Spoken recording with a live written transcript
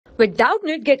With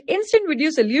Doubtnut, get instant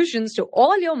video solutions to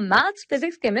all your maths,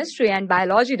 physics, chemistry, and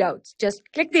biology doubts. Just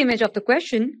click the image of the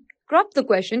question, crop the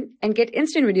question, and get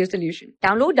instant video solution.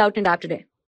 Download Doubtnut app today.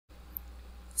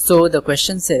 So the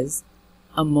question says,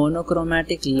 a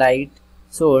monochromatic light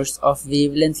source of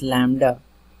wavelength lambda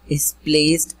is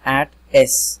placed at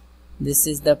S. This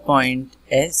is the point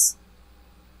S.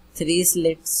 Three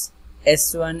slits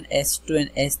S1, S2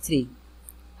 and S3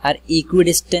 are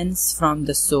equidistant from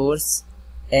the source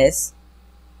S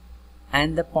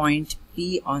and the point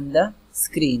P on the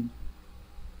screen.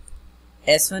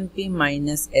 S1P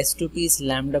minus S2P is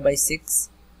lambda by 6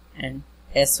 and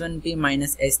S1P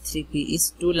minus S3P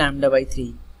is 2 lambda by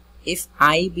 3. If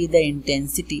I be the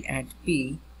intensity at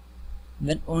P,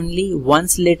 when only one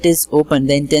slit is open,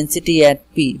 the intensity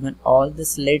at P when all the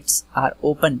slits are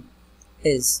open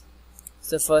is.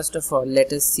 So first of all,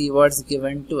 let us see what's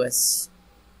given to us.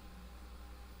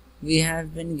 We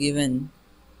have been given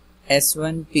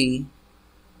S1P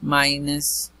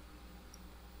minus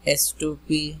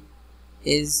S2P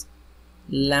is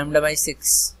lambda by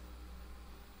 6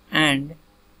 and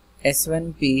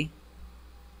S1P,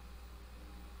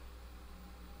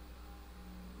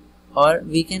 or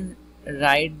we can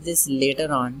write this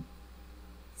later on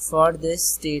for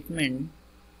this statement,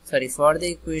 for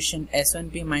the equation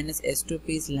S1P minus S2P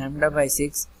is lambda by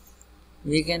 6,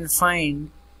 we can find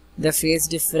the phase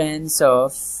difference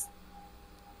of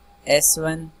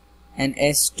S1 and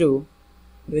S2,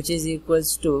 which is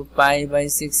equals to pi by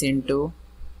 6 into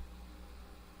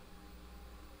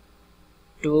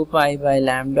 2 pi by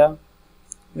lambda,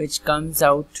 which comes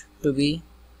out to be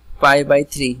pi by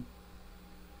 3.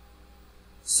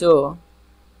 So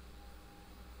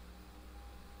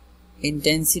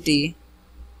intensity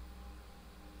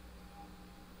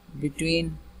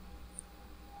between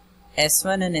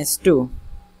S1 and S2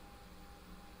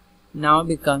 now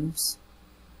becomes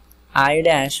I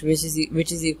dash, which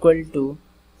is equal to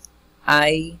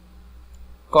I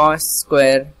cos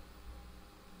square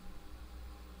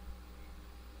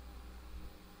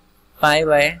pi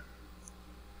by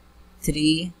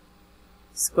 3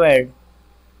 squared,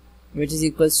 which is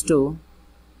equals to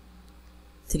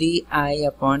 3I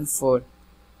upon 4.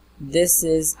 This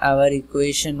is our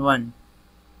equation 1.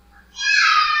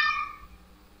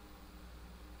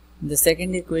 The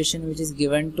second equation which is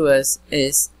given to us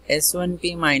is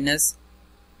S1P minus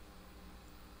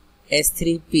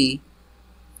S3P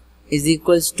is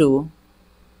equals to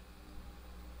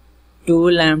 2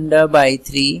 lambda by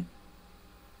 3,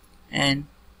 and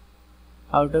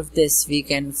out of this we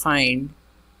can find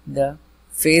the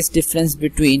phase difference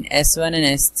between S1 and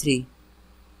S3,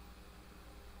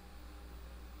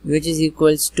 which is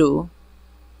equals to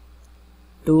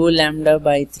 2 lambda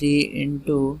by 3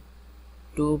 into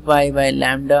 2 pi by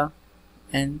lambda,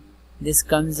 and this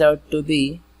comes out to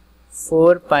be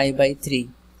 4 pi by 3.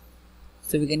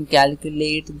 So we can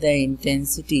calculate the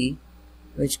intensity,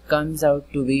 which comes out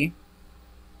to be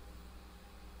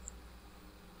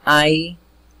I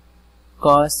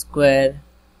cos square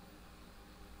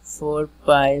 4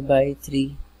 pi by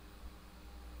 3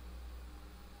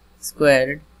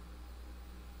 squared.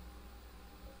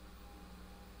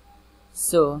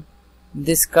 So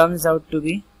this comes out to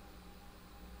be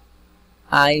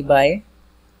I by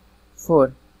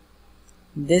 4.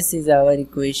 This is our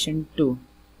equation 2.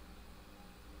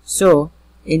 So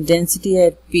intensity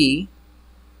at P,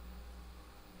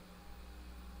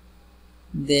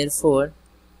 therefore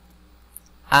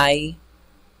I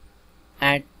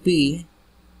at P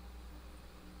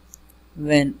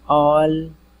when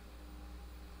all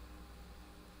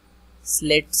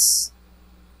slits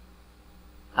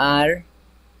are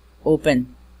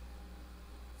open.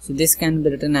 So this can be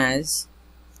written as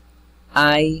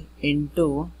I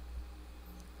into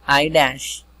I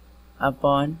dash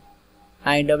upon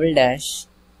I double dash,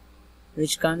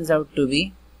 which comes out to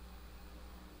be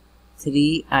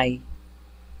 3I.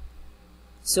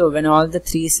 So when all the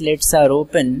 3 slits are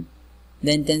open,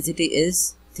 the intensity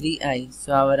is 3I.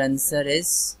 So our answer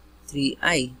is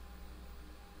 3I.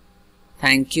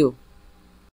 Thank you.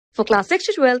 For class 6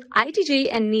 to 12, IIT JEE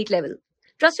and NEET level.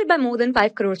 Trusted by more than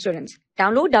 5 crore students.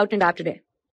 Download Doubtnut app today.